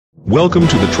Welcome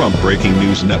to the Trump Breaking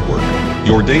News Network,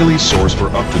 your daily source for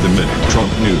up-to-the-minute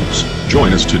Trump news.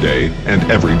 Join us today and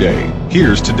every day.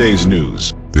 Here's today's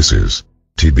news. This is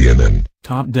TBNN.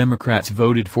 Top Democrats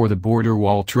voted for the border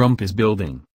wall Trump is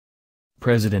building.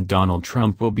 President Donald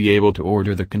Trump will be able to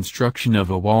order the construction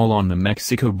of a wall on the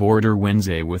Mexico border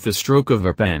Wednesday with the stroke of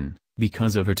a pen,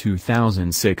 because of a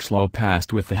 2006 law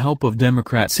passed with the help of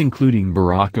Democrats including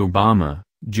Barack Obama,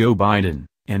 Joe Biden,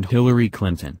 and Hillary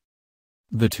Clinton.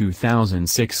 The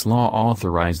 2006 law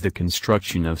authorized the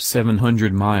construction of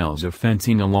 700 miles of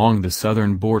fencing along the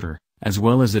southern border, as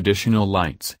well as additional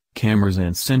lights, cameras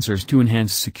and sensors to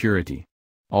enhance security.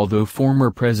 Although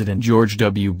former President George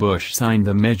W. Bush signed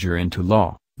the measure into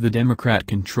law, the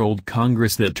Democrat-controlled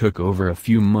Congress that took over a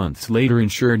few months later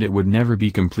ensured it would never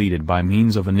be completed by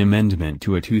means of an amendment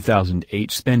to a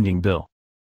 2008 spending bill.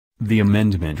 The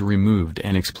amendment removed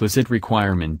an explicit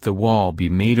requirement the wall be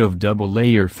made of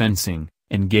double-layer fencing,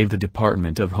 and gave the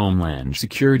Department of Homeland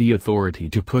Security authority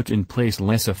to put in place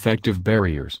less effective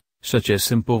barriers, such as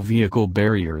simple vehicle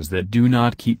barriers that do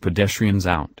not keep pedestrians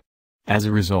out. As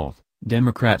a result,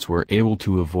 Democrats were able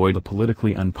to avoid a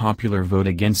politically unpopular vote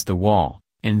against the wall,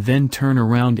 and then turn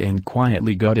around and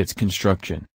quietly gut its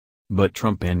construction. But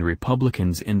Trump and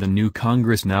Republicans in the new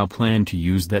Congress now plan to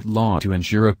use that law to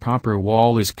ensure a proper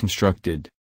wall is constructed.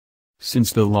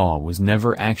 Since the law was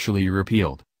never actually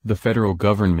repealed, the federal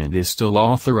government is still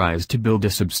authorized to build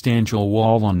a substantial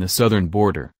wall on the southern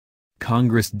border.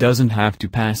 Congress doesn't have to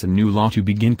pass a new law to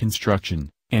begin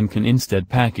construction, and can instead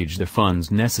package the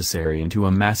funds necessary into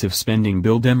a massive spending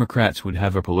bill Democrats would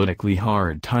have a politically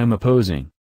hard time opposing.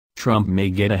 Trump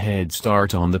may get a head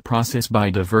start on the process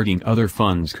by diverting other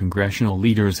funds congressional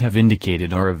leaders have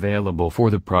indicated are available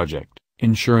for the project,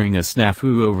 ensuring a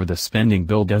snafu over the spending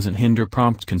bill doesn't hinder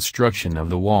prompt construction of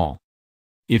the wall.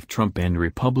 If Trump and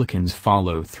Republicans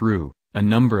follow through, a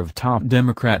number of top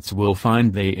Democrats will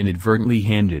find they inadvertently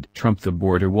handed Trump the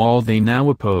border wall they now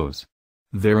oppose.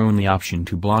 Their only option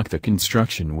to block the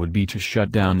construction would be to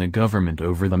shut down the government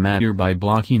over the matter by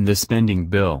blocking the spending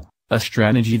bill, a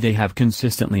strategy they have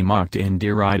consistently mocked and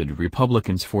derided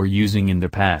Republicans for using in the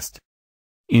past.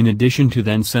 In addition to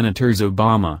then-Senators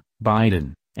Obama,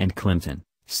 Biden, and Clinton,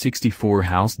 64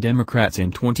 House Democrats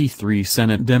and 23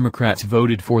 Senate Democrats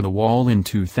voted for the wall in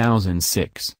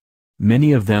 2006.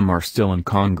 Many of them are still in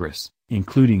Congress,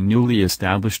 including newly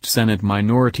established Senate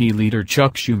Minority Leader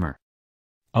Chuck Schumer.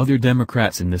 Other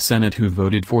Democrats in the Senate who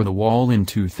voted for the wall in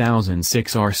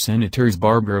 2006 are Senators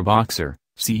Barbara Boxer,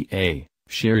 C.A.,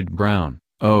 Sherrod Brown,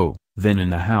 O., then in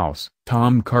the House,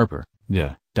 Tom Carper, D.,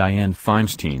 Dianne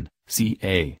Feinstein,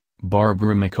 C.A.,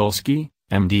 Barbara Mikulski,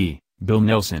 M.D., Bill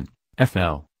Nelson,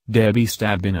 F.L., Debbie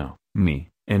Stabenow, me,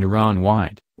 and Ron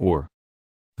White, or.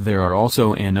 There are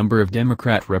also a number of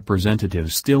Democrat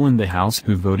representatives still in the House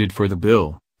who voted for the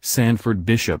bill: Sanford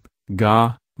Bishop,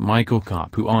 Ga, Michael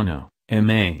Capuano,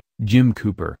 M.A., Jim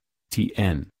Cooper,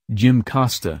 T.N., Jim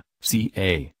Costa,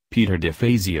 C.A., Peter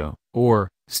DeFazio, or,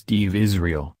 Steve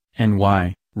Israel,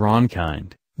 N.Y., Ron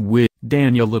Kind, Wit,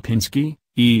 Daniel Lipinski,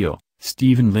 E.O.,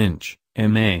 Stephen Lynch,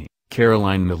 M.A.,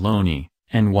 Caroline Maloney,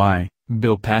 N.Y.,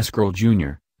 Bill Pascrell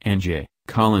Jr., N.J.,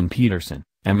 Colin Peterson,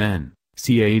 M.N.,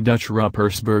 C.A. Dutch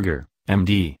Ruppersberger,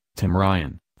 M.D., Tim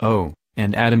Ryan, O.,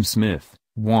 and Adam Smith,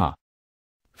 W.A.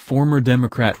 Former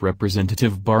Democrat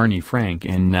Representative Barney Frank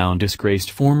and now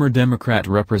disgraced former Democrat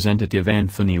Representative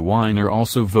Anthony Weiner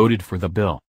also voted for the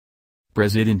bill.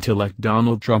 President-elect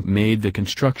Donald Trump made the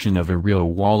construction of a real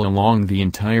wall along the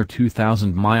entire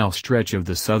 2,000-mile stretch of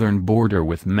the southern border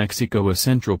with Mexico a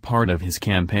central part of his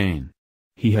campaign.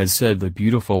 He has said the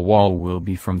beautiful wall will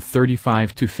be from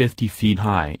 35 to 50 feet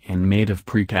high and made of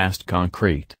precast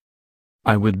concrete.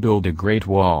 "I would build a great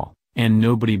wall, and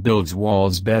nobody builds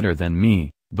walls better than me,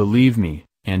 believe me,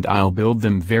 and I'll build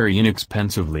them very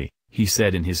inexpensively," he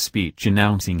said in his speech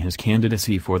announcing his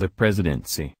candidacy for the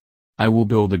presidency. "I will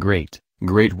build a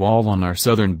great wall on our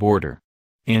southern border.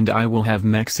 And I will have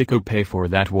Mexico pay for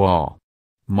that wall.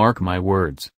 Mark my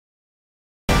words."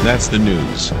 That's the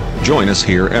news. Join us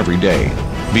here every day.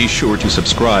 Be sure to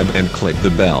subscribe and click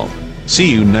the bell.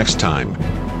 See you next time.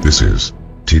 This is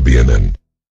TBNN.